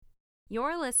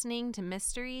You're listening to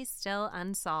Mysteries Still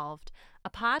Unsolved, a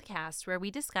podcast where we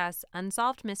discuss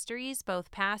unsolved mysteries,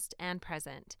 both past and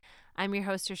present. I'm your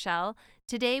host, Rochelle.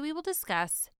 Today we will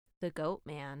discuss the Goat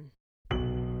Man.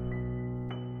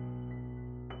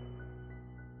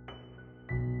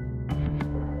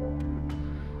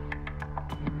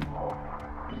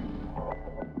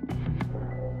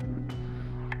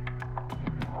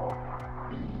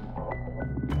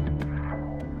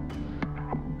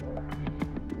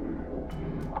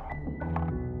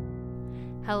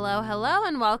 Hello,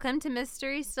 and welcome to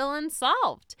Mystery Still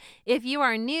Unsolved. If you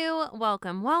are new,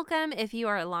 welcome. If you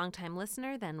are a longtime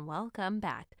listener, then welcome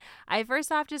back. I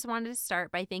first off just wanted to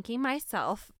start by thanking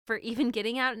myself for even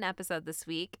getting out an episode this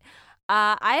week.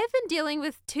 I have been dealing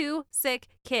with 2 sick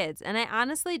kids, and I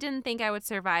honestly didn't think I would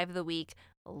survive the week,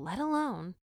 let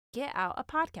alone get out a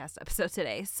podcast episode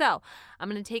today. So I'm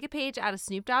going to take a page out of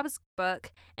Snoop Dogg's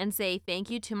book and say thank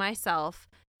you to myself.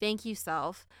 Thank you,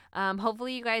 self.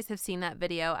 Hopefully you guys have seen that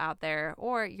video out there,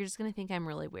 or you're just going to think I'm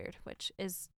really weird, which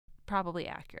is probably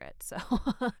accurate. So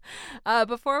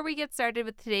before we get started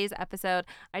with today's episode,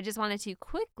 I just wanted to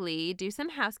quickly do some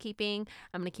housekeeping.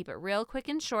 I'm going to keep it real quick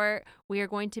and short. We are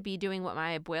going to be doing what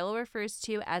my abuelo refers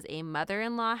to as a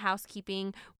mother-in-law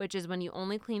housekeeping, which is when you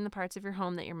only clean the parts of your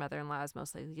home that your mother-in-law is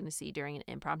most likely going to see during an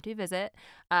impromptu visit.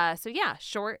 So yeah,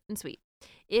 short and sweet.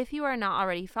 If you are not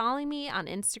already following me on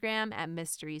Instagram at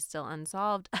Mysteries Still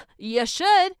Unsolved, you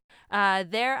should.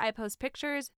 There I post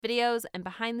pictures, videos, and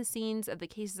behind the scenes of the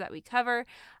cases that we cover.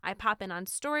 I pop in on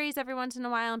stories every once in a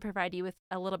while and provide you with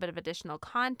a little bit of additional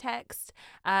context.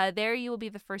 There you will be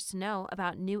the first to know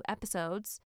about new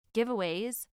episodes,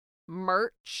 giveaways,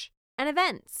 merch, and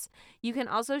events. You can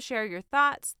also share your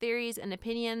thoughts, theories, and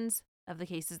opinions of the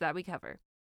cases that we cover.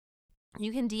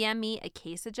 You can DM me a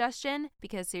case suggestion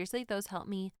because seriously, those help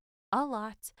me a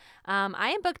lot. I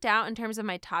am booked out in terms of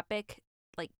my topic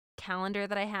calendar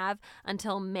that I have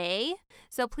until May.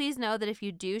 So please know that if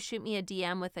you do shoot me a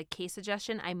DM with a case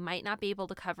suggestion, I might not be able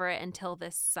to cover it until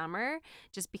this summer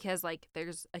just because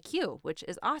there's a queue, which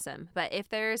is awesome. But if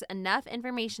there's enough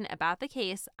information about the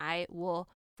case, I will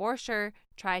for sure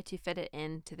try to fit it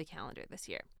into the calendar this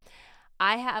year.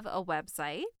 I have a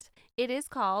website. It is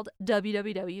called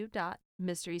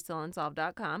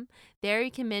www.mysterystillunsolved.com. There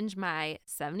you can binge my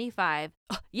 75.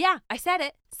 Oh, yeah, I said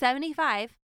it.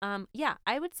 75. Yeah,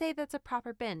 I would say that's a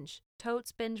proper binge.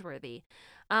 Totes binge worthy.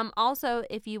 Also,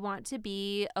 if you want to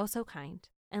be oh so kind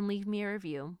and leave me a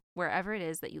review wherever it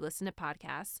is that you listen to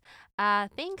podcasts,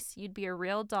 thanks. You'd be a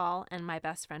real doll and my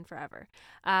best friend forever.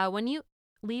 When you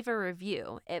leave a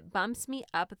review, it bumps me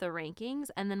up the rankings,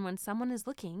 and then when someone is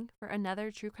looking for another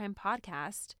true crime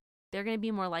podcast, they're going to be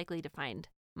more likely to find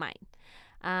mine.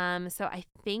 So I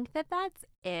think that's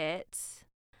it.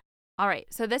 All right,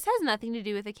 so this has nothing to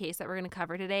do with the case that we're going to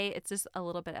cover today. It's just a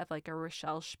little bit of a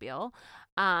Rochelle spiel,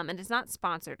 and it's not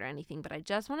sponsored or anything, but I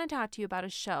just want to talk to you about a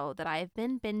show that I've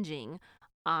been binging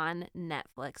on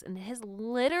Netflix, and it has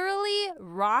literally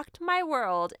rocked my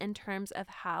world in terms of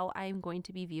how I'm going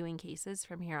to be viewing cases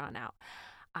from here on out.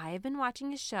 I've been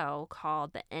watching a show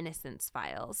called The Innocence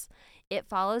Files. It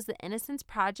follows the Innocence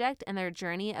Project and their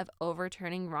journey of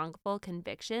overturning wrongful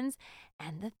convictions,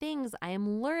 and the things I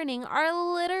am learning are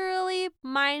literally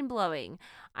mind-blowing.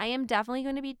 I am definitely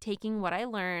going to be taking what I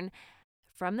learn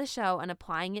from the show and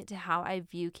applying it to how I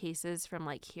view cases from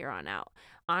here on out.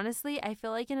 Honestly, I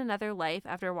feel like in another life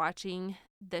after watching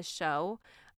this show,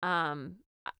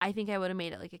 I think I would have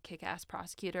made it a kick-ass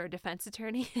prosecutor or defense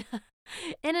attorney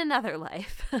in another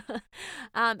life.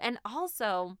 And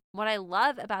also what I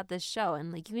love about this show,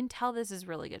 and you can tell this is a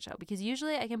really good show because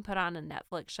usually I can put on a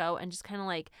Netflix show and just kind of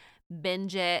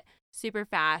binge it super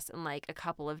fast in a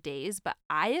couple of days. But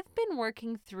I have been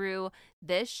working through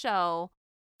this show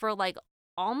for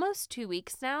almost 2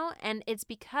 weeks now, and it's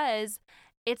because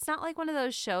it's not one of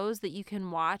those shows that you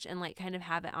can watch and kind of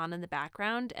have it on in the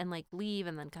background and leave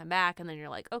and then come back and then you're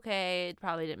okay,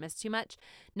 probably didn't miss too much.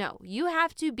 No, you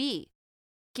have to be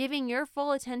giving your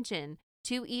full attention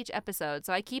to each episode.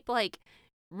 So I keep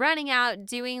running out,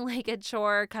 doing a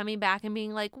chore, coming back and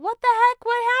being what the heck,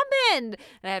 what happened?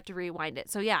 And I have to rewind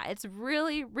it. So yeah, it's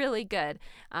really, really good.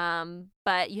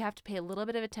 But you have to pay a little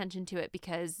bit of attention to it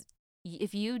because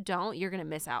if you don't, you're going to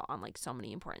miss out on so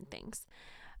many important things.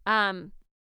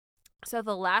 So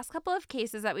the last couple of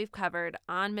cases that we've covered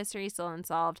on Mystery Still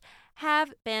Unsolved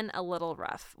have been a little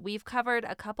rough. We've covered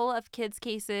a couple of kids'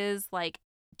 cases,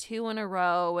 2 in a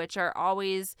row, which are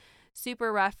always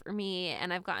super rough for me.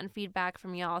 And I've gotten feedback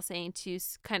from y'all saying to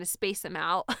kind of space them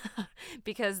out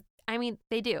because I mean,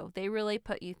 they do. They really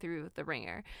put you through the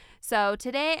ringer. So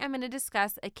today I'm going to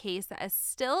discuss a case that is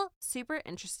still super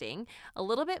interesting, a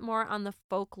little bit more on the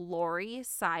folklore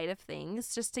side of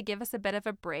things, just to give us a bit of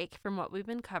a break from what we've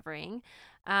been covering,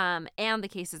 and the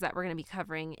cases that we're going to be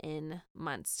covering in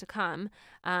months to come.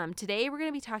 Today we're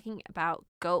going to be talking about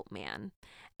Goatman.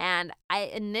 And I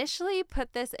initially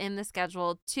put this in the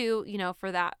schedule to,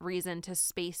 for that reason, to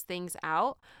space things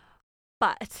out.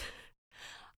 But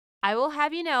I will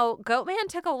have you know, Goatman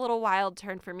took a little wild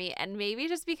turn for me, and maybe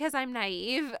just because I'm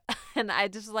naive and I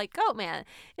just like Goatman,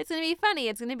 it's going to be funny.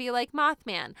 It's going to be like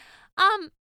Mothman.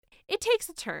 It takes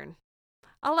a turn.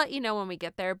 I'll let you know when we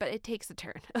get there, but it takes a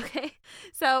turn, okay?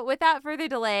 So without further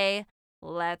delay,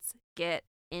 let's get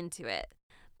into it.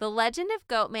 The legend of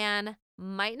Goatman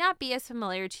might not be as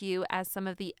familiar to you as some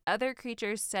of the other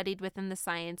creatures studied within the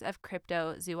science of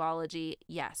cryptozoology.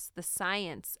 Yes, the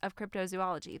science of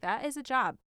cryptozoology. That is a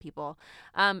job, people.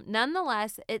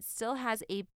 Nonetheless, it still has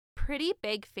a pretty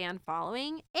big fan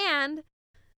following and,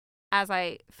 as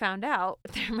I found out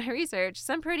through my research,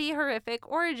 some pretty horrific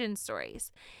origin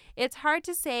stories. It's hard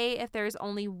to say if there's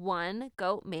only one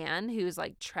Goatman who's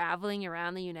like traveling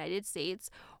around the United States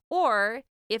or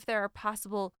if there are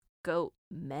possible goat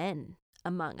men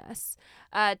among us.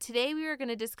 Today we are going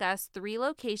to discuss 3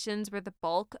 locations where the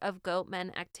bulk of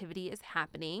Goatman activity is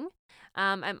happening.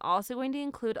 I'm also going to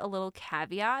include a little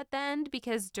caveat at the end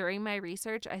because during my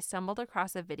research I stumbled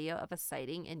across a video of a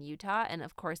sighting in Utah, and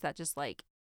of course that just like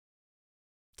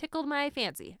tickled my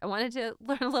fancy. I wanted to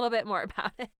learn a little bit more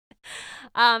about it.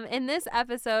 In this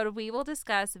episode, we will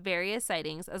discuss various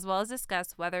sightings as well as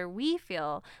discuss whether we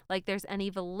feel like there's any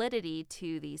validity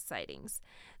to these sightings.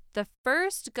 The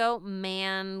first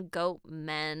Goatman,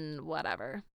 Goatmen,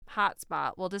 whatever,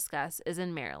 hotspot we'll discuss is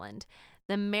in Maryland.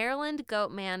 The Maryland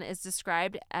Goatman is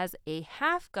described as a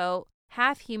half goat,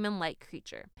 half human-like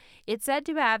creature. It's said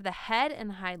to have the head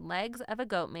and hind legs of a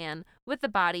goatman with the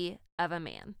body of a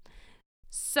man.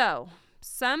 So,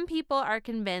 some people are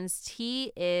convinced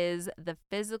he is the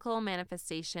physical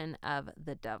manifestation of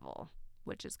the devil,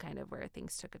 which is kind of where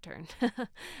things took a turn.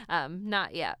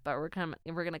 Not yet, but we're going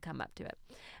to come up to it.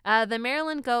 The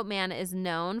Maryland Goatman is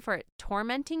known for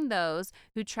tormenting those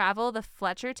who travel the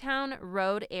Fletchertown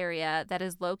Road area that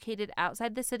is located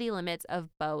outside the city limits of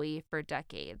Bowie for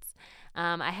decades.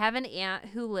 I have an aunt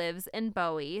who lives in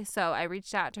Bowie, so I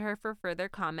reached out to her for further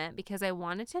comment because I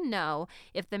wanted to know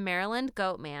if the Maryland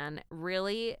Goatman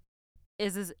really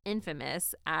is as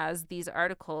infamous as these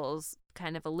articles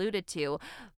kind of alluded to,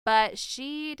 but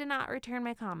she did not return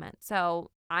my comment.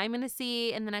 So I'm going to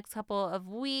see in the next couple of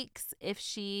weeks if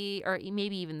she, or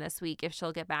maybe even this week, if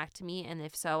she'll get back to me. And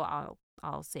if so,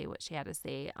 I'll say what she had to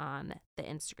say on the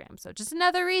Instagram. So just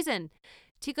another reason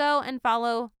to go and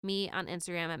follow me on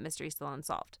Instagram at Mystery Still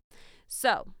Unsolved.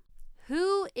 So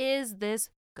who is this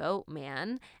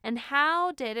Goatman and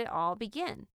how did it all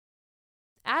begin?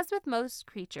 As with most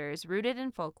creatures rooted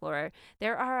in folklore,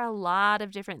 there are a lot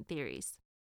of different theories.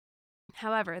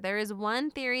 However, there is one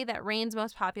theory that reigns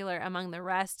most popular among the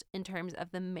rest in terms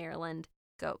of the Maryland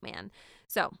Goatman.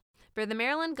 So, for the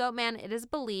Maryland Goatman, it is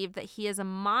believed that he is a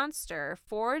monster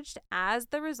forged as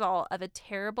the result of a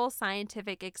terrible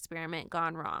scientific experiment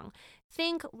gone wrong.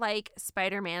 Think like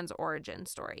Spider-Man's origin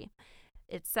story.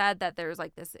 It's said that there's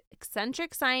like this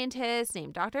eccentric scientist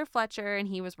named Dr. Fletcher, and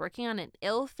he was working on an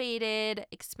ill-fated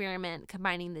experiment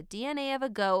combining the DNA of a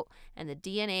goat and the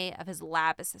DNA of his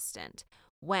lab assistant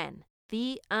when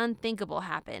the unthinkable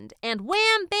happened, and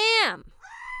wham bam!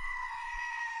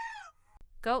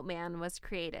 Goatman was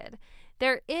created.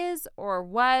 There is or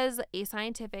was a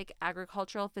scientific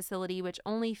agricultural facility which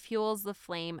only fuels the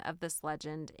flame of this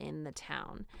legend in the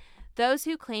town. Those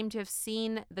who claim to have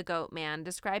seen the Goatman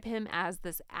describe him as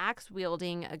this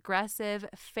axe-wielding, aggressive,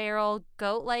 feral,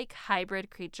 goat-like hybrid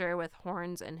creature with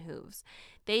horns and hooves.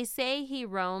 They say he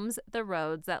roams the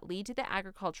roads that lead to the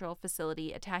agricultural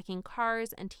facility, attacking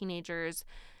cars and teenagers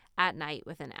at night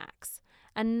with an axe.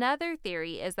 Another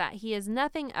theory is that he is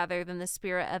nothing other than the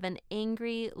spirit of an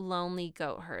angry, lonely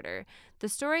goat herder. The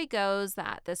story goes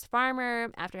that this farmer,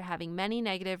 after having many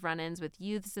negative run-ins with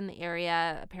youths in the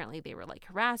area, apparently they were like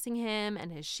harassing him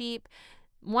and his sheep,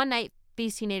 one night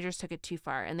these teenagers took it too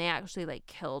far and they actually like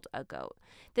killed a goat.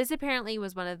 This apparently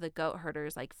was one of the goat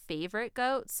herder's like favorite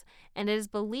goats, and it is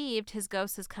believed his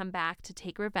ghost has come back to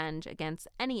take revenge against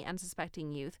any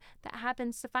unsuspecting youth that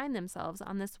happens to find themselves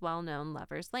on this well-known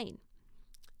lover's lane.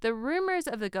 The rumors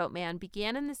of the Goatman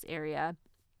began in this area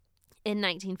in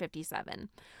 1957,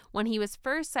 when he was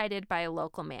first sighted by a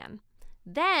local man.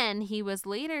 Then he was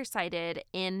later cited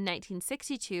in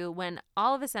 1962 when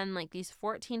all of a sudden, these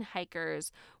 14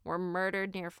 hikers were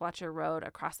murdered near Fletcher Road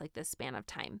across this span of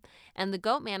time. And the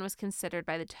Goat Man was considered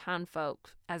by the town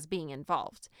folk as being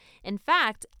involved. In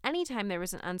fact, anytime there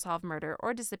was an unsolved murder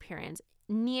or disappearance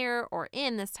near or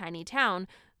in this tiny town,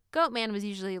 Goat Man was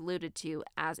usually alluded to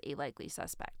as a likely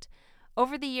suspect.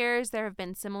 Over the years, there have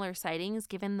been similar sightings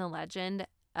given the legend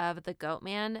of the Goat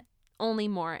Man only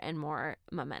more and more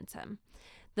momentum.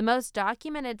 The most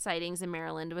documented sightings in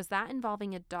Maryland was that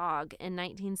involving a dog in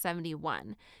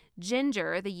 1971.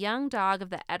 Ginger, the young dog of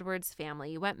the Edwards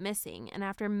family, went missing, and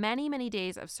after many, many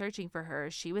days of searching for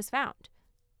her, she was found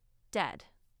dead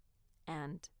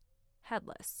and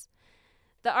headless.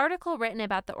 The article written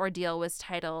about the ordeal was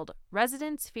titled,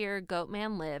 "Residents Fear Goat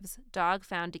Man Lives, Dog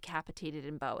Found Decapitated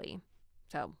in Bowie."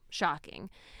 So, shocking.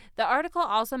 The article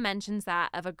also mentions that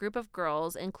of a group of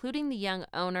girls, including the young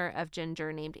owner of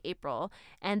Ginger named April,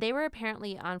 and they were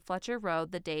apparently on Fletcher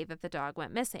Road the day that the dog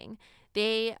went missing.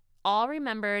 They all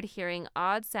remembered hearing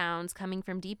odd sounds coming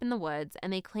from deep in the woods,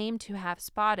 and they claimed to have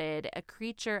spotted a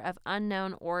creature of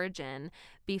unknown origin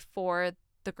before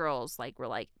the girls were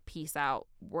like, peace out,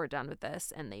 we're done with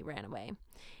this, and they ran away.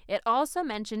 It also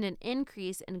mentioned an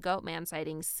increase in Goat Man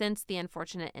sightings since the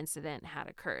unfortunate incident had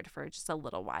occurred for just a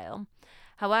little while.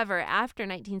 However, after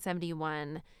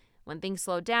 1971, when things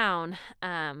slowed down,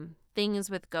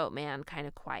 things with Goat Man kind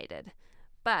of quieted.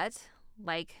 But,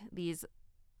 like these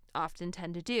often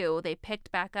tend to do, they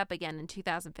picked back up again in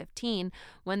 2015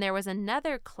 when there was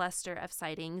another cluster of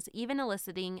sightings, even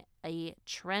eliciting a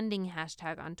trending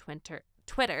hashtag on Twitter,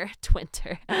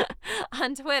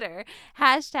 on Twitter,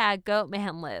 hashtag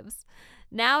 #GoatManLives.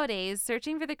 Nowadays,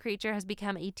 searching for the creature has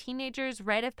become a teenager's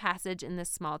rite of passage in this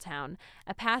small town.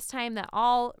 A pastime that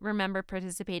all remember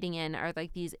participating in are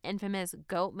these infamous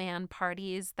Goat Man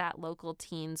parties that local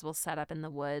teens will set up in the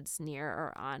woods near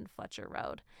or on Fletcher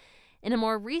Road. In a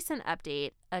more recent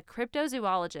update, a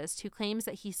cryptozoologist who claims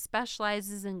that he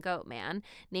specializes in Goat Man,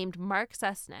 named Mark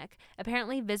Susnick,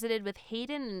 apparently visited with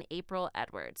Hayden and April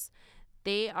Edwards.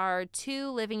 They are two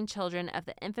living children of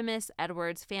the infamous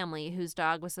Edwards family whose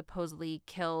dog was supposedly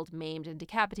killed, maimed, and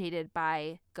decapitated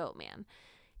by Goat Man.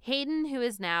 Hayden, who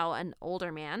is now an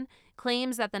older man,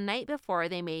 claims that the night before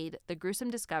they made the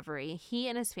gruesome discovery, he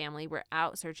and his family were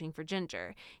out searching for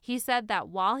Ginger. He said that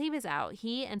while he was out,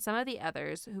 he and some of the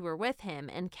others who were with him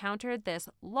encountered this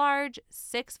large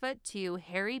 6'2"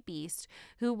 hairy beast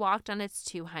who walked on its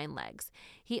two hind legs.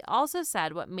 He also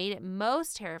said what made it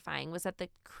most terrifying was that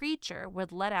the creature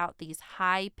would let out these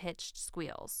high-pitched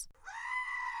squeals.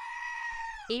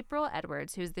 April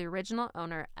Edwards, who's the original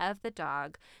owner of the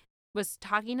dog, was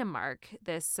talking to Mark,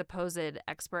 this supposed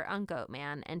expert on Goat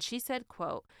Man, and she said,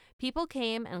 quote, "People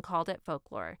came and called it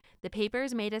folklore. The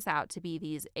papers made us out to be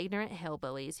these ignorant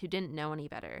hillbillies who didn't know any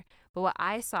better. But what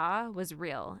I saw was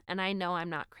real, and I know I'm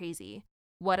not crazy.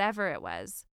 Whatever it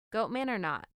was, Goat Man or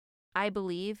not, I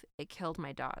believe it killed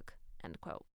my dog," end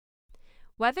quote.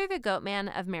 Whether the Goat Man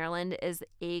of Maryland is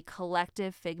a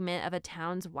collective figment of a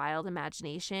town's wild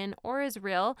imagination or is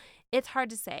real, it's hard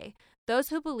to say. Those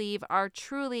who believe are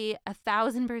truly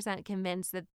 1,000%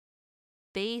 convinced that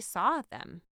they saw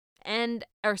them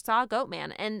or saw Goat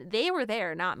Man, and they were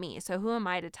there, not me. So who am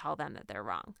I to tell them that they're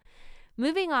wrong?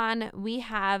 Moving on, we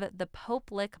have the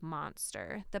Pope Lick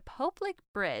Monster. The Pope Lick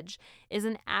Bridge is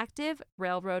an active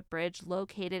railroad bridge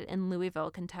located in Louisville,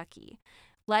 Kentucky.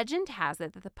 Legend has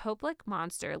it that the Pope Lick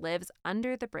Monster lives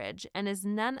under the bridge and is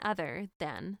none other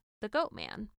than the Goat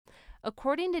Man.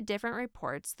 According to different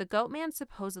reports, the Goat Man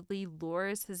supposedly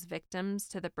lures his victims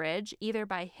to the bridge either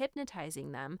by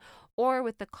hypnotizing them or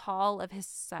with the call of his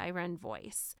siren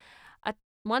voice.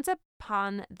 Once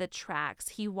upon the tracks,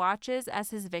 he watches as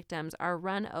his victims are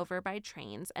run over by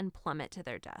trains and plummet to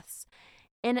their deaths.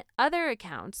 In other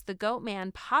accounts, the Goat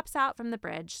Man pops out from the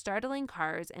bridge, startling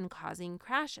cars and causing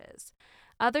crashes.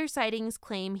 Other sightings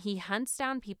claim he hunts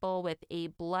down people with a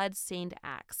blood-stained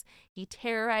axe. He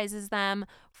terrorizes them,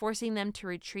 forcing them to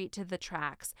retreat to the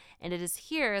tracks, and it is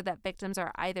here that victims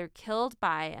are either killed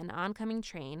by an oncoming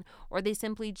train or they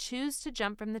simply choose to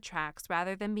jump from the tracks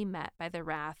rather than be met by the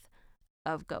wrath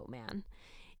of Goat Man.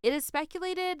 It is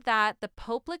speculated that the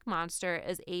Pope Lick Monster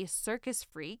is a circus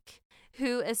freak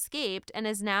who escaped and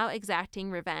is now exacting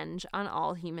revenge on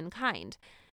all humankind.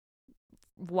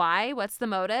 Why? What's the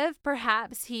motive?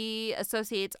 Perhaps he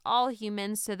associates all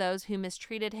humans to those who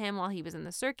mistreated him while he was in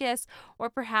the circus, or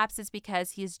perhaps it's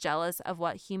because he is jealous of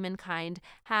what humankind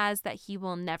has that he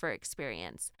will never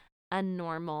experience: a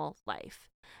normal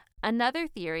life. Another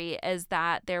theory is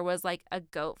that there was like a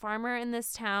goat farmer in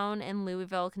this town in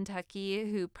Louisville,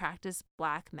 Kentucky, who practiced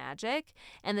black magic,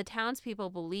 and the townspeople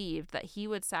believed that he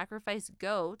would sacrifice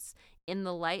goats in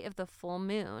the light of the full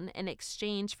moon in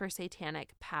exchange for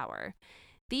satanic power.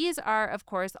 These are, of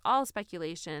course, all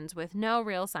speculations with no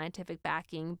real scientific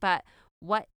backing, but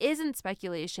what isn't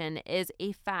speculation is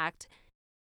a fact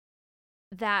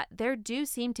that there do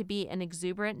seem to be an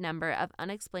exuberant number of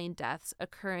unexplained deaths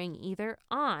occurring either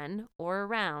on or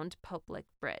around Pope Lick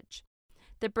Bridge.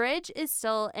 The bridge is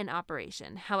still in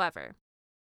operation. However,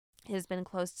 it has been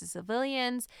closed to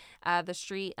civilians. The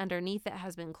street underneath it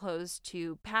has been closed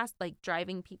to pass, like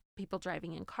people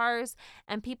driving in cars,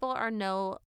 and people are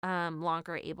no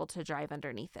longer able to drive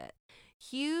underneath it.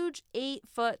 Huge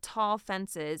 8-foot tall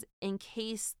fences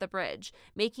encase the bridge,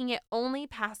 making it only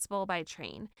passable by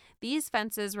train. These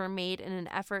fences were made in an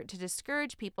effort to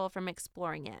discourage people from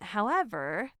exploring it.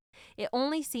 However, it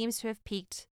only seems to have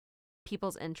piqued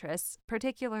people's interests,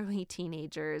 particularly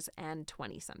teenagers and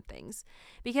 20-somethings.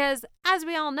 Because, as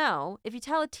we all know, if you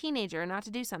tell a teenager not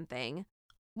to do something,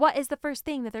 what is the first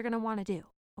thing that they're going to want to do?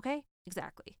 Okay?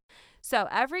 Exactly. So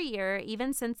every year,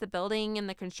 even since the building and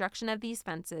the construction of these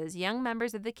fences, young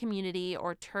members of the community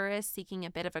or tourists seeking a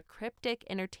bit of a cryptic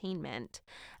entertainment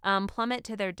plummet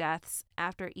to their deaths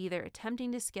after either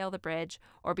attempting to scale the bridge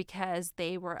or because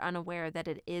they were unaware that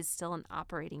it is still an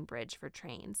operating bridge for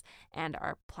trains and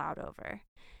are plowed over.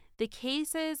 The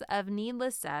cases of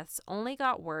needless deaths only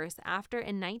got worse after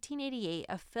in 1988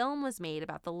 a film was made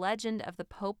about the legend of the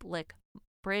Pope Lick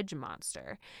Bridge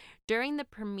monster. During the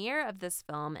premiere of this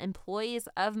film, employees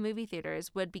of movie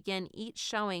theaters would begin each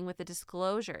showing with a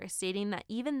disclosure stating that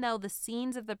even though the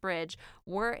scenes of the bridge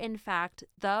were in fact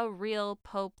the real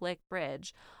Pope Lick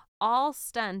Bridge, all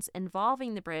stunts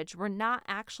involving the bridge were not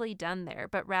actually done there,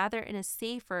 but rather in a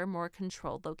safer, more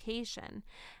controlled location.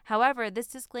 However, this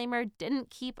disclaimer didn't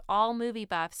keep all movie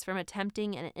buffs from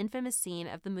attempting an infamous scene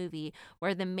of the movie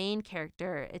where the main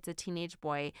character, it's a teenage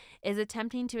boy, is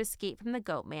attempting to escape from the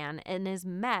goat man and is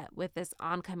met with this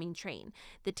oncoming train.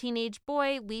 The teenage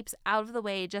boy leaps out of the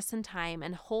way just in time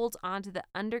and holds onto the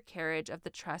undercarriage of the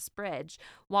truss bridge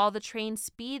while the train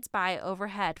speeds by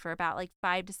overhead for about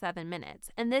 5 to 7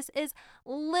 minutes. And this is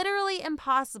literally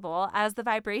impossible, as the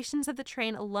vibrations of the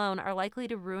train alone are likely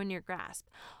to ruin your grasp.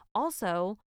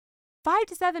 Also, 5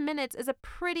 to 7 minutes is a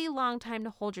pretty long time to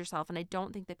hold yourself, and I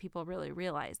don't think that people really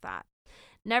realize that.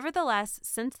 Nevertheless,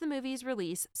 since the movie's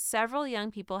release, several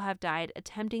young people have died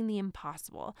attempting the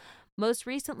impossible, most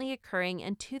recently occurring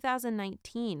in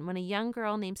 2019 when a young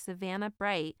girl named Savannah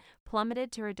Bright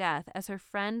plummeted to her death as her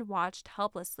friend watched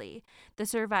helplessly. The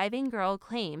surviving girl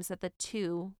claims that the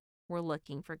two were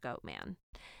looking for Goatman.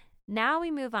 Now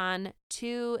we move on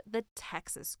to the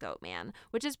Texas Goatman,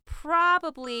 which is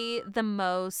probably the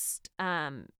most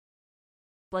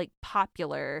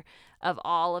popular of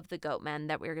all of the goatmen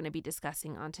that we're going to be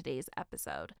discussing on today's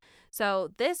episode.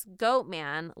 So this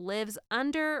goatman lives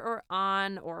under or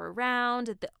on or around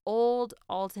the old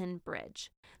Alton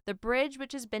Bridge. The bridge,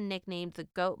 which has been nicknamed the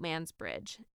Goatman's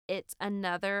Bridge. It's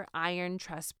another iron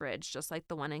truss bridge, just like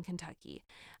the one in Kentucky.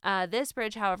 This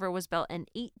bridge, however, was built in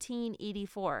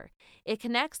 1884. It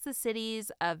connects the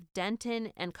cities of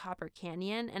Denton and Copper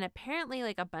Canyon, and apparently,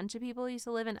 a bunch of people used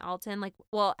to live in Alton.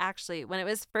 Actually, when it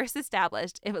was first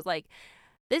established, it was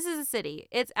this is a city.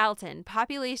 It's Alton.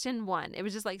 Population 1. It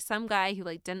was just some guy who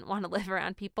didn't want to live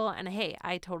around people. And hey,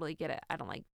 I totally get it. I don't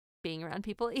like being around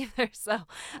people either. So,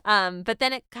 but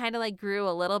then it kind of grew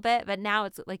a little bit, but now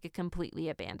it's a completely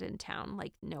abandoned town.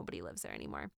 Nobody lives there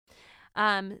anymore.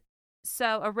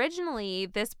 So originally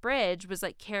this bridge was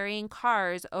carrying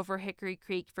cars over Hickory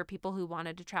Creek for people who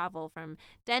wanted to travel from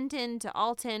Denton to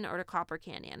Alton or to Copper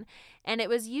Canyon. And it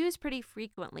was used pretty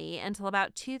frequently until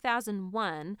about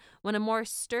 2001 when a more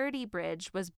sturdy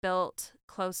bridge was built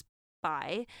close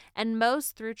by, and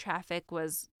most through traffic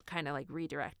was kind of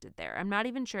redirected there. I'm not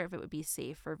even sure if it would be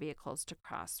safe for vehicles to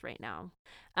cross right now.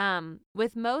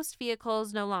 With most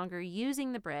vehicles no longer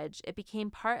using the bridge, it became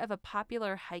part of a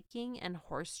popular hiking and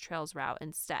horse trails route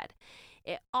instead.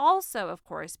 It also, of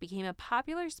course, became a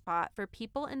popular spot for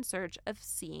people in search of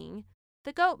seeing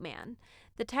the Goatman.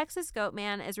 The Texas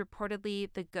Goatman is reportedly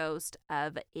the ghost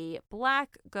of a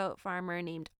black goat farmer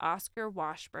named Oscar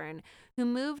Washburn, who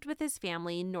moved with his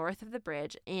family north of the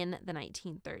bridge in the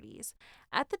 1930s.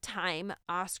 At the time,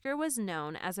 Oscar was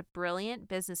known as a brilliant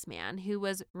businessman who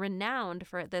was renowned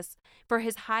for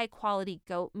his high-quality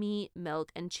goat meat,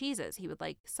 milk, and cheeses. He would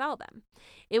sell them.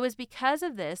 It was because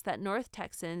of this that North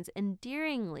Texans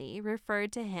endearingly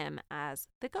referred to him as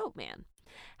the Goatman.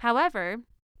 However,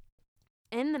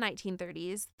 In the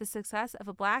 1930s, the success of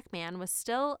a black man was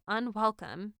still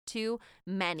unwelcome to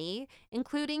many,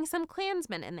 including some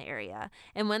Klansmen in the area.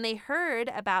 And when they heard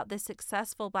about the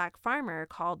successful black farmer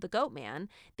called the Goat Man,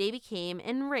 they became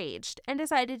enraged and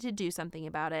decided to do something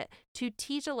about it to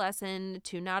teach a lesson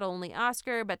to not only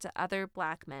Oscar, but to other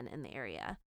black men in the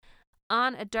area.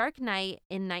 On a dark night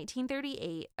in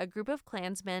 1938, a group of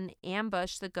Klansmen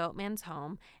ambushed the Goat Man's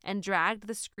home and dragged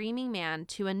the screaming man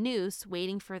to a noose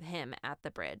waiting for him at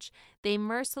the bridge. They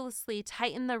mercilessly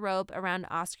tightened the rope around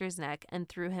Oscar's neck and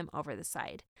threw him over the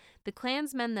side. The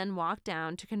Klansmen then walked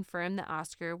down to confirm that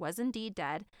Oscar was indeed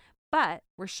dead, but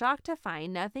were shocked to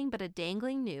find nothing but a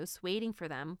dangling noose waiting for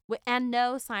them and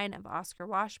no sign of Oscar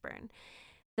Washburn.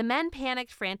 The men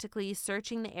panicked frantically,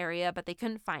 searching the area, but they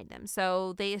couldn't find him.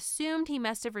 So they assumed he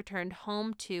must have returned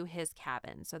home to his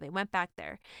cabin. So they went back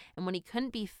there. And when he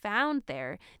couldn't be found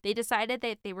there, they decided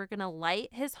that they were going to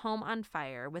light his home on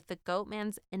fire with the Goat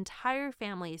Man's entire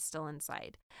family still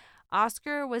inside.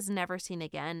 Oscar was never seen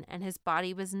again, and his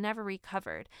body was never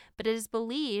recovered, but it is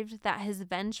believed that his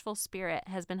vengeful spirit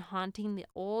has been haunting the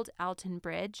old Alton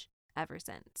Bridge ever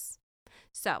since.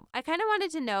 So I kind of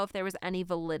wanted to know if there was any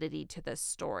validity to this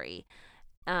story.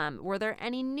 Were there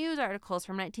any news articles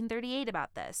from 1938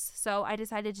 about this? So I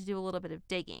decided to do a little bit of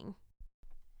digging.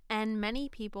 And many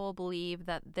people believe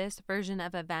that this version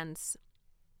of events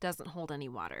doesn't hold any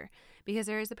water because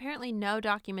there is apparently no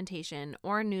documentation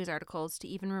or news articles to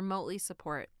even remotely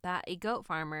support that a goat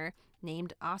farmer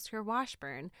named Oscar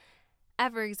Washburn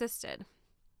ever existed.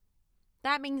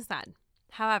 That being said,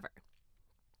 however,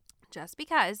 just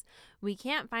because we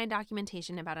can't find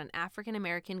documentation about an African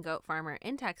American goat farmer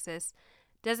in Texas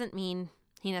doesn't mean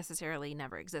he necessarily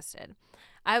never existed.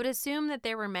 I would assume that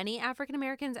there were many African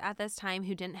Americans at this time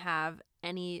who didn't have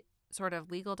any sort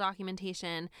of legal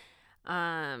documentation.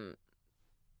 They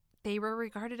were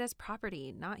regarded as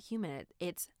property, not human.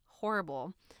 It's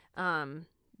horrible.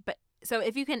 But so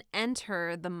if you can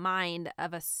enter the mind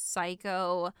of a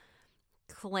psycho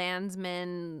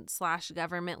Klansman /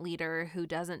 government leader who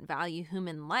doesn't value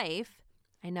human life,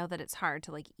 I know that it's hard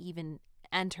to even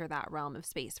enter that realm of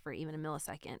space for even a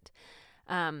millisecond.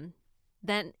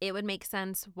 Then it would make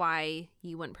sense why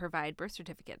you wouldn't provide birth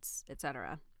certificates,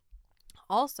 etc.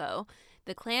 Also,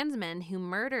 the Klansmen who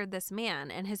murdered this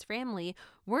man and his family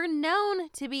were known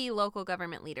to be local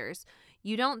government leaders.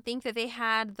 You don't think that they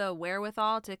had the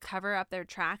wherewithal to cover up their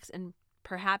tracks and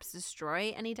perhaps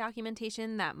destroy any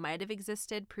documentation that might have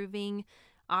existed proving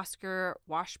Oscar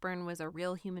Washburn was a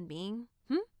real human being?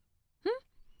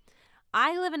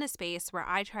 I live in a space where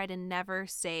I try to never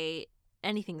say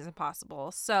anything's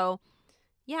impossible. So,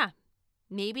 yeah,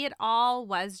 maybe it all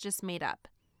was just made up.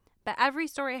 But every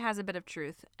story has a bit of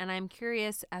truth, and I'm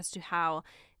curious as to how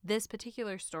this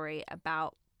particular story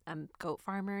about a goat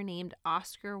farmer named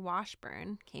Oscar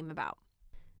Washburn came about.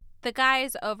 The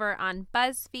guys over on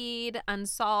BuzzFeed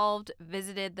Unsolved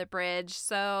visited the bridge,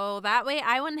 so that way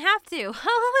I wouldn't have to.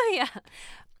 Hallelujah.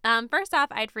 First off,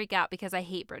 I'd freak out because I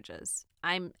hate bridges.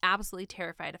 I'm absolutely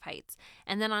terrified of heights.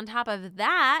 And then on top of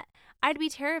that, I'd be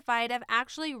terrified of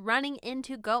actually running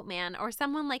into Goatman or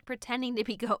someone pretending to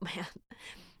be Goatman.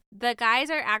 The guys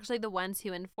are actually the ones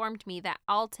who informed me that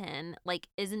Alton,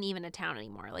 isn't even a town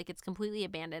anymore. It's completely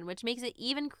abandoned, which makes it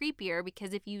even creepier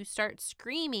because if you start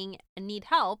screaming and need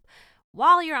help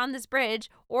while you're on this bridge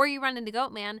or you run into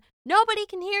Goatman, nobody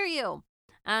can hear you.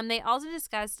 They also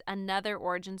discussed another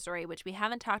origin story, which we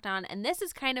haven't talked on, and this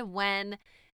is kind of when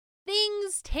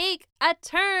things take a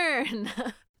turn.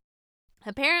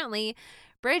 Apparently,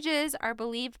 bridges are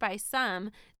believed by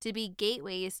some to be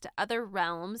gateways to other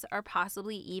realms or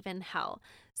possibly even hell.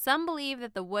 Some believe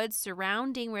that the woods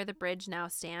surrounding where the bridge now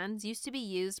stands used to be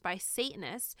used by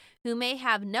Satanists who may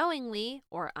have knowingly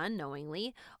or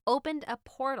unknowingly opened a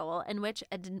portal in which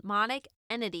a demonic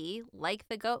entity like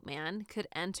the Goatman could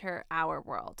enter our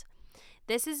world.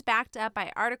 This is backed up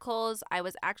by articles. I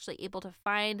was actually able to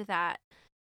find that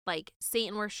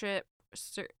Satan worshippers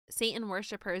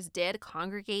did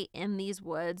congregate in these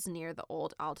woods near the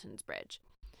old Alton's Bridge.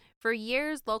 For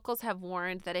years, locals have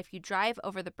warned that if you drive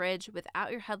over the bridge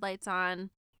without your headlights on,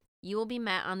 you will be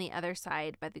met on the other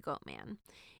side by the Goatman,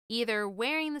 either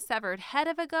wearing the severed head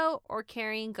of a goat or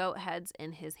carrying goat heads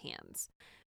in his hands.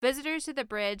 Visitors to the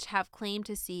bridge have claimed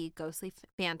to see ghostly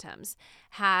phantoms,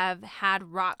 have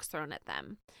had rocks thrown at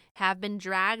them, have been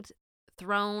dragged,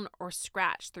 thrown, or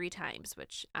scratched 3 times,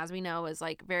 which, as we know, is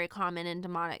very common in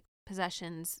demonic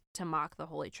possessions to mock the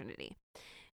Holy Trinity.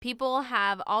 People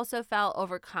have also felt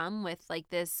overcome with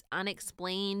this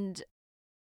unexplained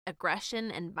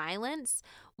aggression and violence.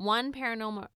 One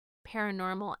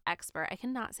paranormal expert, I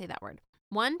cannot say that word,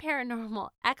 One paranormal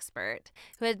expert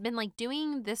who had been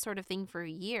doing this sort of thing for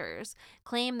years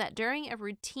claimed that during a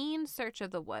routine search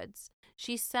of the woods,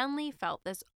 she suddenly felt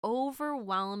this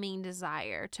overwhelming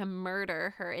desire to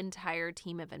murder her entire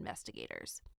team of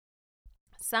investigators.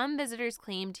 Some visitors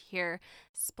claimed to hear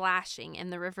splashing in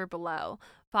the river below,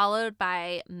 followed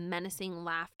by menacing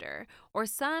laughter, or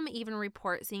some even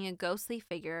report seeing a ghostly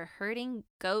figure herding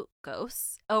goat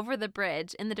ghosts over the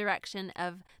bridge in the direction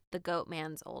of the goat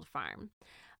man's old farm.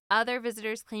 Other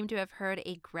visitors claim to have heard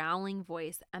a growling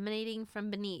voice emanating from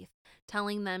beneath,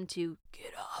 telling them to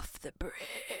get off the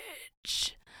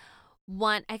bridge.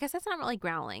 I guess that's not really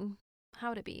growling. How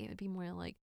would it be? It would be more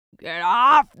like, get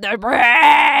off the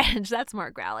bridge. That's more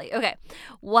growly. Okay.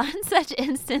 One such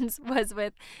instance was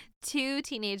with two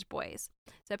teenage boys.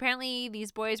 So apparently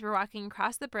these boys were walking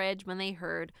across the bridge when they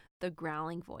heard the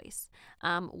growling voice.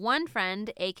 One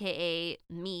friend, aka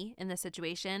me in this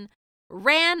situation,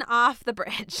 ran off the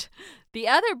bridge. The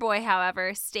other boy,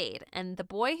 however, stayed, and the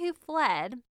boy who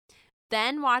fled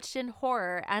then watched in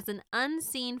horror as an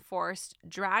unseen force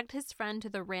dragged his friend to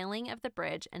the railing of the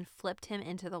bridge and flipped him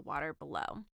into the water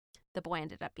below. The boy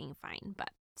ended up being fine, but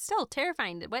still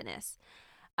terrifying to witness.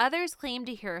 Others claim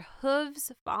to hear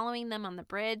hooves following them on the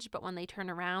bridge, but when they turn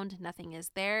around, nothing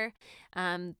is there.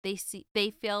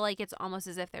 They feel like it's almost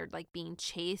as if they're being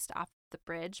chased off the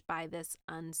bridge by this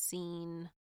unseen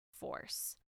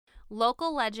force.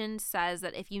 Local legend says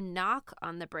that if you knock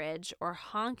on the bridge or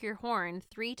honk your horn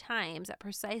 3 times at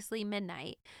precisely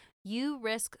midnight, you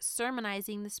risk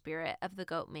sermonizing the spirit of the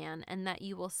goat man and that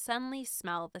you will suddenly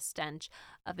smell the stench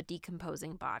of a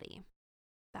decomposing body.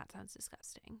 That sounds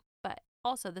disgusting, but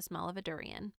also the smell of a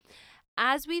durian.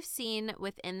 As we've seen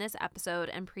within this episode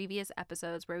and previous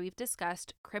episodes where we've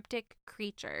discussed cryptic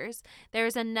creatures, there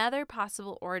is another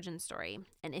possible origin story,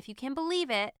 and if you can believe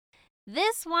it,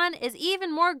 this one is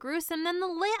even more gruesome than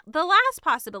the last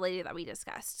possibility that we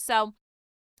discussed. So,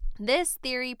 this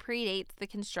theory predates the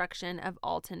construction of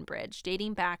Alton Bridge,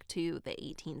 dating back to the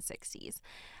 1860s.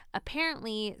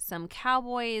 Apparently, some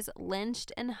cowboys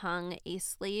lynched and hung a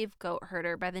slave goat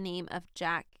herder by the name of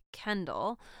Jack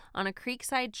Kendall on a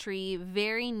creekside tree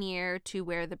very near to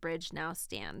where the bridge now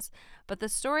stands. But the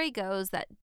story goes that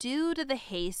due to the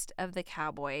haste of the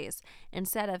cowboys,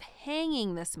 instead of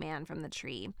hanging this man from the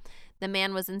tree, the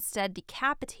man was instead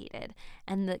decapitated,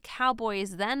 and the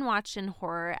cowboys then watched in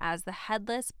horror as the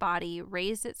headless body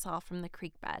raised itself from the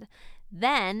creek bed.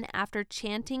 Then, after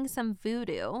chanting some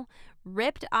voodoo,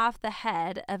 ripped off the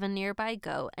head of a nearby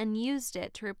goat and used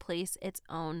it to replace its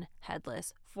own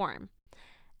headless form.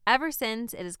 Ever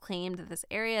since, it is claimed that this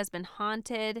area has been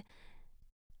haunted,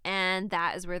 and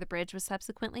that is where the bridge was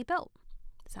subsequently built.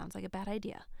 Sounds like a bad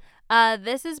idea.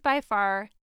 This is by far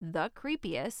the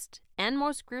creepiest and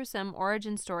most gruesome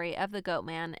origin story of the goat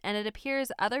man, and it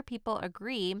appears other people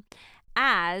agree,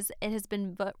 as it has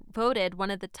been voted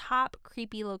one of the top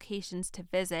creepy locations to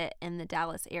visit in the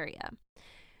Dallas area.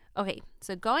 Okay,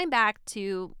 so going back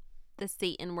to the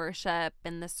Satan worship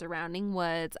and the surrounding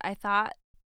woods, I thought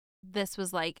this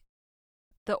was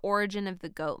the origin of the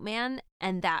goat man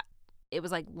and that it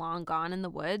was long gone in the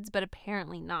woods, but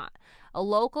apparently not. A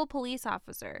local police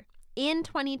officer in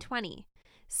 2020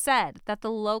 said that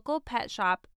the local pet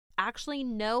shop actually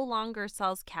no longer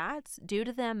sells cats due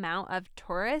to the amount of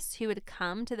tourists who would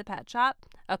come to the pet shop,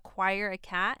 acquire a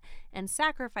cat, and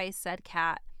sacrifice said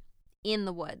cat in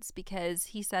the woods, because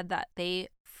he said that they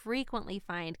frequently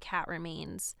find cat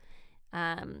remains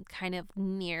kind of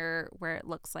near where it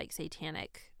looks like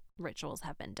satanic rituals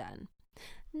have been done.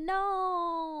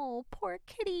 No, poor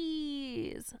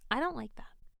kitties. I don't like that.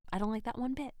 I don't like that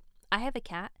one bit. I have a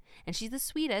cat, and she's the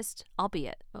sweetest,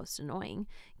 albeit most annoying,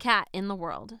 cat in the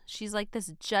world. She's like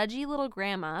this judgy little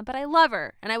grandma, but I love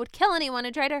her, and I would kill anyone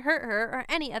who tried to hurt her or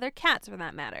any other cats for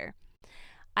that matter.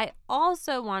 I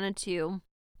also wanted to,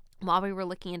 while we were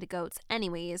looking into goats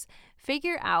anyways,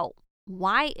 figure out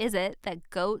why is it that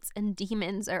goats and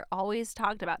demons are always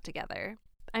talked about together.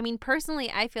 I mean,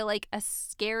 personally, I feel like a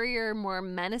scarier, more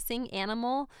menacing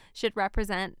animal should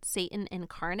represent Satan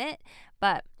incarnate,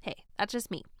 but hey, that's just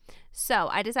me. So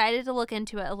I decided to look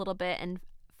into it a little bit and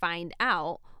find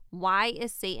out, why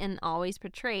is Satan always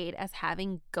portrayed as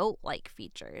having goat-like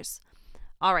features?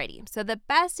 Alrighty, so the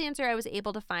best answer I was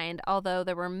able to find, although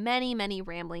there were many, many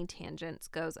rambling tangents,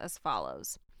 goes as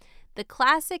follows. The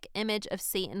classic image of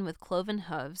Satan with cloven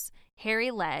hooves, hairy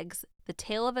legs, the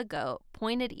tail of a goat,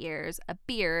 pointed ears, a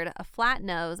beard, a flat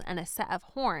nose, and a set of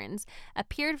horns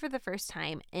appeared for the first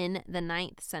time in the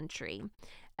 9th century,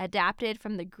 adapted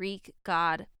from the Greek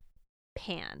god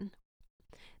Pan.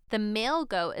 The male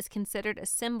goat is considered a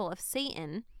symbol of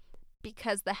Satan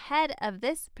because the head of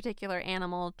this particular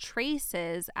animal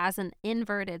traces as an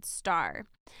inverted star.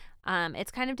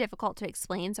 It's kind of difficult to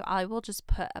explain, so I will just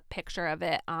put a picture of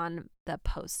it on the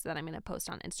post that I'm going to post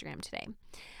on Instagram today.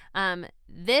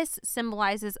 This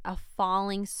symbolizes a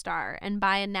falling star, and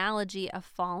by analogy, a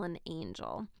fallen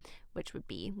angel, which would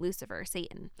be Lucifer,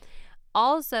 Satan.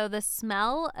 Also, the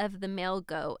smell of the male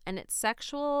goat and its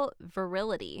sexual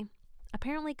virility.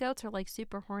 Apparently, goats are like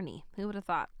super horny. Who would have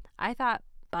thought? I thought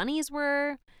bunnies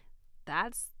were.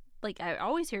 That's like, I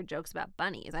always hear jokes about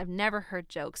bunnies. I've never heard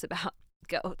jokes about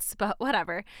goats, but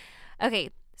whatever. Okay,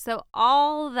 so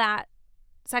all that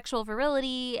sexual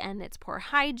virility and its poor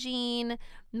hygiene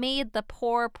made the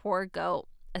poor goat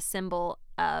a symbol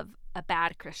of a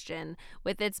bad Christian,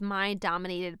 with its mind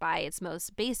dominated by its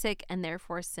most basic and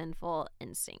therefore sinful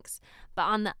instincts. But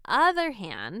on the other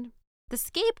hand, the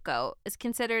scapegoat is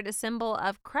considered a symbol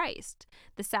of Christ,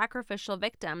 the sacrificial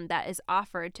victim that is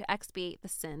offered to expiate the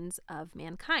sins of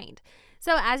mankind.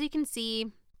 So as you can see,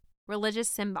 religious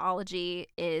symbology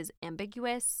is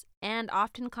ambiguous and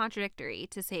often contradictory,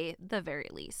 to say the very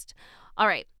least. All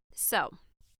right, so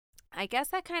I guess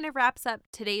that kind of wraps up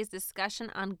today's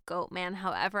discussion on Goatman.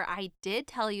 However, I did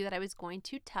tell you that I was going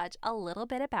to touch a little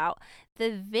bit about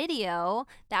the video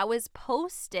that was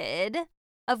posted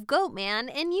of Goatman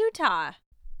in Utah.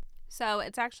 So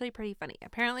it's actually pretty funny.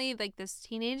 Apparently, like, this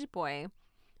teenage boy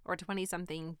or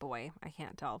 20-something boy, I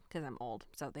can't tell because I'm old,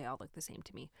 so they all look the same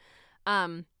to me.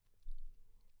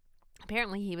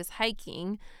 Apparently he was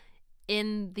hiking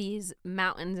in these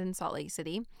mountains in Salt Lake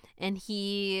City, and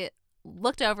he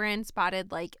looked over and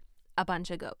spotted like a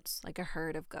bunch of goats, like a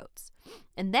herd of goats.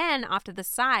 And then off to the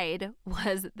side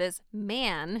was this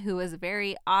man who was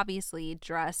very obviously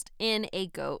dressed in a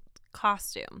goat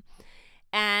costume.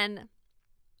 And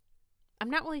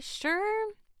I'm not really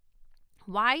sure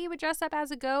why he would dress up as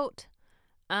a goat.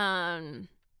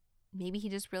 Maybe he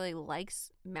just really likes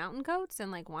mountain goats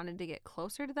and like wanted to get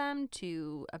closer to them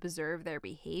to observe their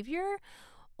behavior.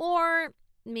 Or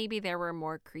maybe there were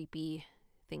more creepy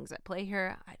things at play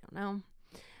here. I don't know.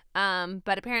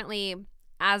 But apparently,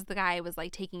 as the guy was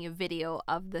like taking a video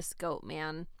of this goat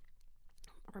man,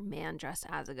 or man dressed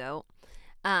as a goat,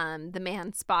 the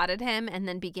man spotted him and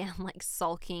then began like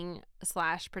sulking /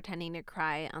 pretending to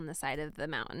cry on the side of the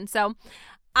mountain. So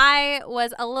I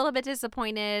was a little bit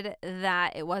disappointed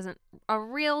that it wasn't a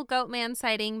real Goatman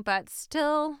sighting, but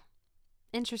still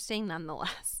interesting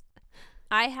nonetheless.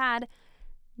 I had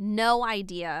no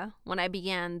idea when I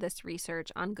began this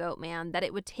research on Goatman that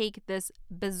it would take this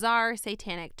bizarre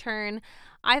satanic turn.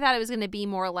 I thought it was going to be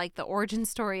more like the origin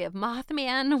story of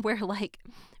Mothman, where like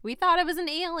we thought it was an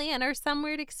alien or some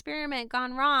weird experiment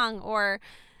gone wrong, or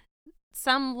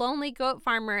some lonely goat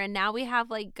farmer, and now we have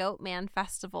like Goatman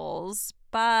festivals.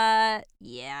 But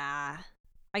yeah,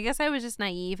 I guess I was just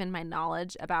naive in my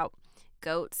knowledge about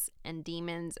goats and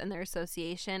demons and their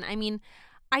association. I mean,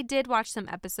 I did watch some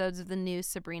episodes of the new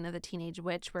Sabrina the Teenage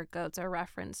Witch where goats are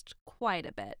referenced quite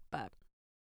a bit, but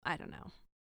I don't know.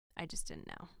 I just didn't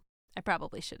know. I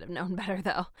probably should have known better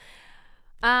though.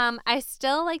 I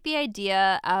still like the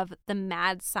idea of the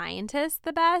mad scientist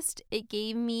the best. It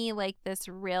gave me like this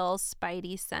real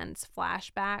Spidey sense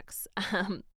flashbacks.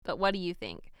 But what do you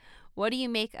think? What do you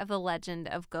make of the legend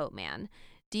of Goatman?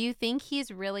 Do you think he's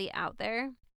really out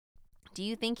there? Do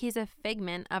you think he's a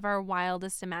figment of our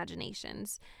wildest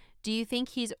imaginations? Do you think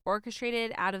he's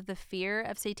orchestrated out of the fear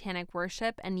of satanic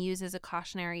worship and used as a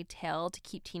cautionary tale to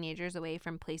keep teenagers away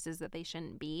from places that they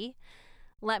shouldn't be?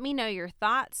 Let me know your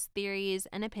thoughts, theories,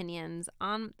 and opinions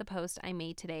on the post I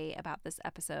made today about this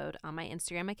episode on my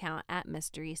Instagram account at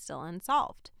Mystery Still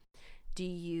Unsolved. Do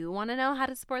you want to know how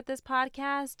to support this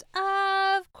podcast?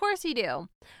 Of course you do.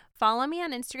 Follow me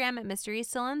on Instagram at Mystery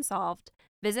Still Unsolved.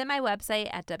 Visit my website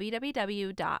at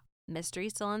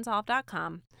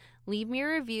www.mysterystillunsolved.com. Leave me a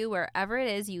review wherever it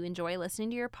is you enjoy listening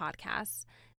to your podcasts.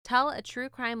 Tell a true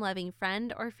crime loving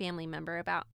friend or family member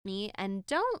about me, and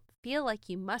don't feel like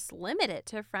you must limit it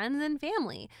to friends and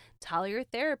family. Tell your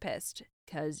therapist,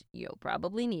 because you'll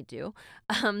probably need to.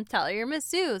 Tell your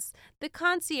masseuse, the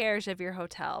concierge of your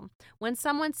hotel. When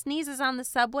someone sneezes on the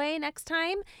subway next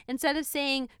time, instead of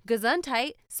saying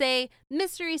Gesundheit, say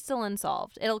Mystery Still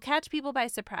Unsolved. It'll catch people by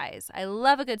surprise. I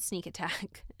love a good sneak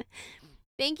attack.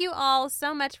 Thank you all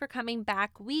so much for coming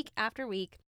back week after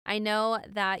week. I know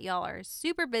that y'all are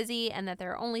super busy and that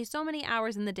there are only so many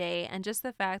hours in the day, and just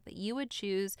the fact that you would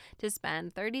choose to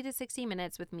spend 30 to 60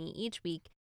 minutes with me each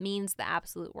week means the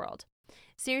absolute world.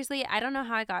 Seriously, I don't know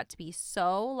how I got to be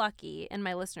so lucky in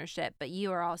my listenership, but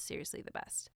you are all seriously the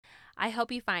best. I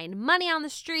hope you find money on the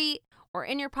street or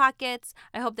in your pockets.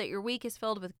 I hope that your week is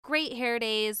filled with great hair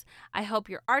days. I hope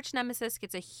your arch nemesis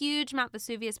gets a huge Mount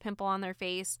Vesuvius pimple on their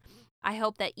face. I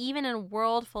hope that even in a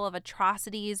world full of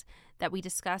atrocities that we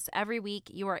discuss every week,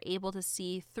 you are able to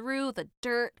see through the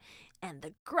dirt and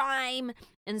the grime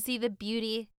and see the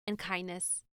beauty and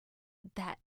kindness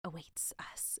that awaits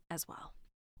us as well.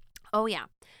 Oh yeah,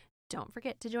 don't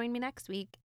forget to join me next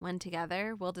week when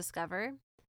together we'll discover,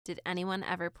 did anyone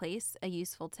ever place a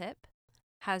useful tip?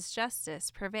 Has justice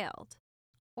prevailed?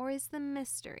 Or is the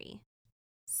mystery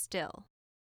still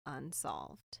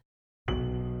unsolved?